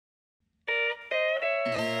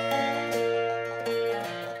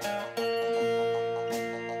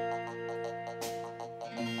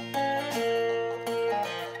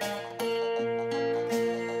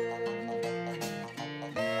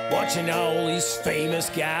Watching all these famous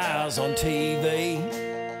guys on TV.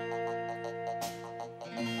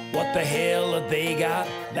 What the hell have they got?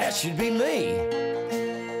 That should be me.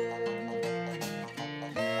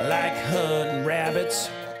 I like hunting rabbits,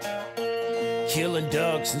 killing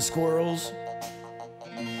ducks and squirrels.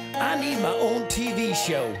 I need my own TV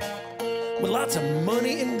show with lots of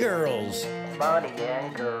money and girls. Money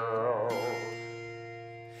and girls.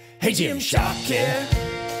 Hey Jim Shock, yeah,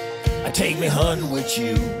 take me hunting with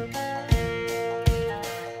you.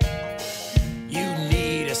 You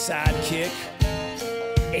need a sidekick,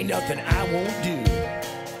 ain't nothing I won't do.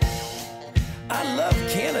 I love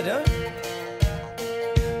Canada,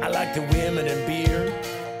 I like the women and beer.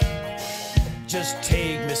 Just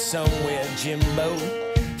take me somewhere, Jimbo,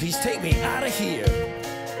 please take me out of here.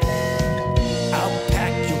 I'll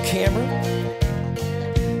pack your camera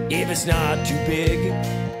if it's not too big.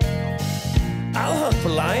 I'll hunt for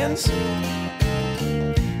lions,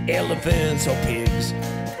 elephants, or pigs.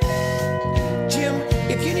 Jim,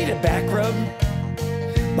 if you need a back rub,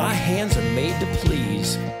 my hands are made to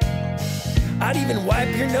please. I'd even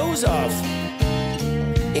wipe your nose off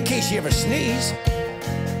in case you ever sneeze.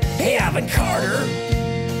 Hey, Alvin Carter,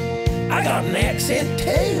 I got an accent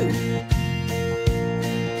too.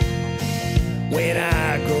 When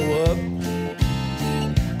I grow up,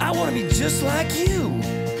 I want to be just like you.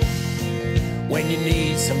 When you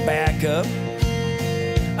need some backup,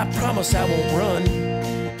 I promise I won't run.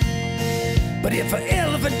 But if an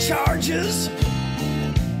elephant charges,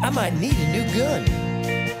 I might need a new gun.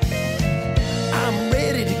 I'm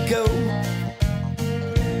ready to go.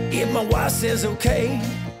 If my wife says okay,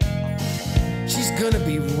 she's gonna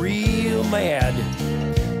be real mad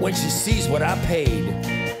when she sees what I paid.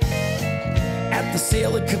 At the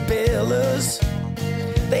sale of Cabela's,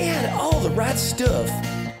 they had all the right stuff.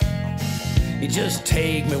 You just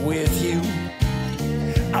take me with you,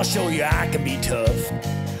 I'll show you I can be tough.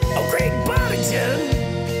 Oh, Greg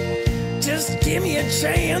Boddington, just give me a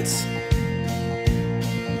chance.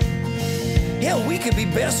 Hell, we could be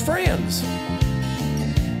best friends.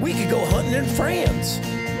 We could go hunting in France.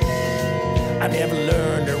 I never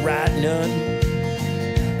learned to ride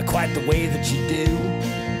none quite the way that you do.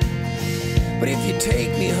 But if you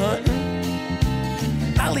take me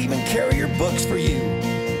hunting, I'll even carry your books for you.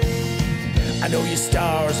 I know your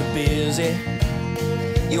stars are busy,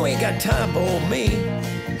 you ain't got time for old me.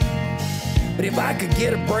 But if I could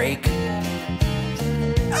get a break,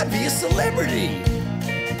 I'd be a celebrity.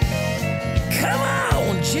 Come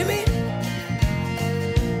on, Jimmy.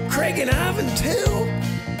 Craig and Ivan too.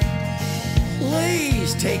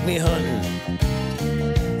 Please take me hunting.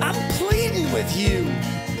 I'm pleading with you.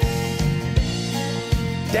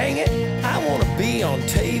 Dang it, I want to be on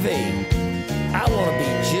TV.